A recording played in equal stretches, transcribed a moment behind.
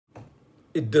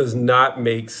It does not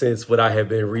make sense what I have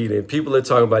been reading. People are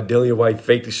talking about Dillian Whyte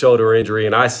faked a shoulder injury,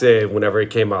 and I said whenever it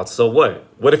came out, so what?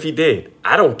 What if he did?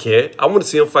 I don't care. I want to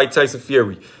see him fight Tyson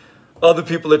Fury. Other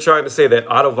people are trying to say that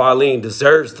Otto Wallin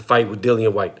deserves to fight with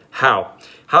Dillian Whyte. How?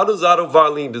 How does Otto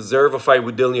Wallin deserve a fight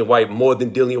with Dillian Whyte more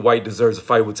than Dillian Whyte deserves a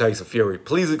fight with Tyson Fury?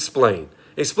 Please explain.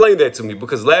 Explain that to me,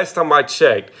 because last time I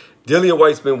checked, Dillian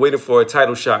Whyte's been waiting for a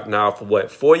title shot now for what,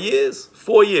 4 years?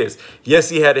 4 years. Yes,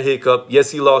 he had a hiccup.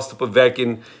 Yes, he lost to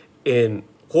Povetkin in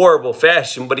horrible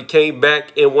fashion, but he came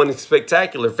back and won in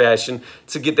spectacular fashion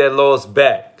to get that loss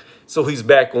back. So he's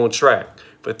back on track.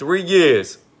 For 3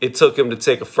 years, it took him to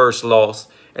take a first loss.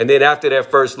 And then after that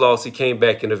first loss, he came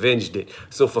back and avenged it.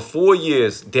 So for 4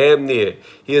 years, damn near,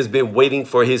 he has been waiting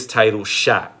for his title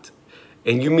shot.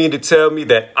 And you mean to tell me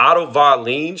that Otto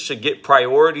Wallin should get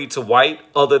priority to Whyte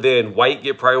other than Whyte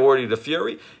get priority to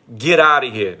Fury? Get out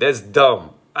of here. That's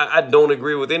dumb. I don't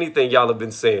agree with anything y'all have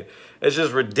been saying. It's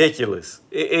just ridiculous.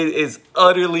 It's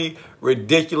utterly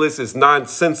ridiculous. It's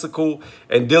nonsensical.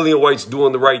 And Dillian Whyte's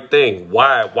doing the right thing.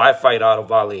 Why fight Otto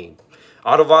Wallin?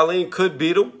 Otto Wallin could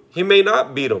beat him. He may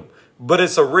not beat him. But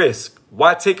it's a risk.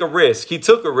 Why take a risk? He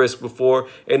took a risk before,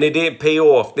 and it didn't pay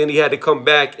off. Then he had to come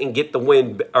back and get the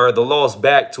win or the loss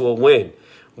back to a win.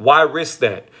 Why risk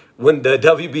that? When the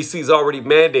WBC's already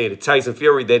mandated Tyson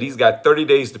Fury that he's got 30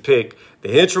 days to pick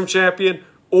the interim champion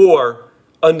or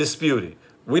undisputed.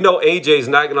 We know AJ's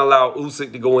not going to allow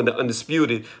Usyk to go into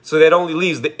undisputed, so that only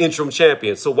leaves the interim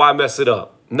champion. So why mess it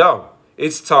up? No.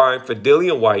 It's time for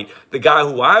Dillian Whyte, the guy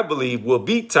who I believe will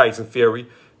beat Tyson Fury,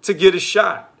 to get a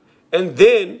shot. And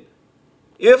then,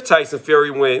 if Tyson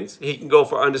Fury wins, he can go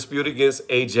for undisputed against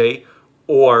AJ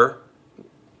or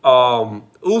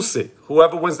Usyk,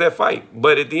 whoever wins that fight.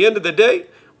 But at the end of the day,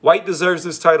 Whyte deserves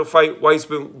this title fight. Whyte's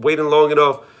been waiting long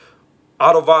enough.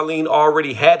 Otto Wallin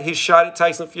already had his shot at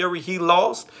Tyson Fury. He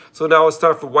lost. So now it's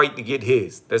time for Whyte to get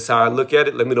his. That's how I look at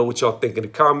it. Let me know what y'all think in the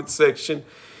comment section.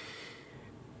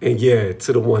 And yeah,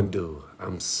 to the one dude,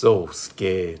 I'm so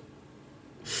scared.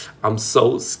 I'm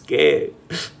so scared.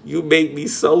 You make me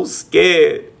so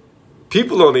scared.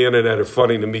 People on the internet are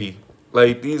funny to me.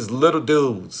 Like these little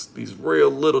dudes, these real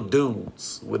little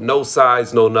dudes with no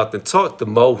size, no nothing, talk the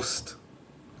most.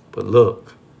 But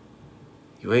look,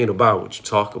 you ain't about what you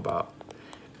talk about.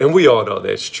 And we all know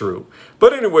that's true.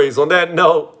 But anyways, on that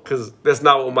note, because that's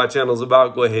not what my channel's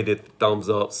about, go ahead and hit the thumbs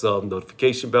up, sub,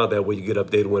 notification bell. That way you get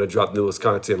updated when I drop newest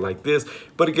content like this.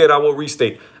 But again, I will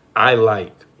restate, I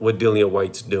like what Dillian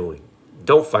Whyte's doing.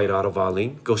 Don't fight Otto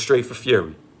Wallin. Go straight for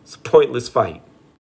Fury. It's a pointless fight.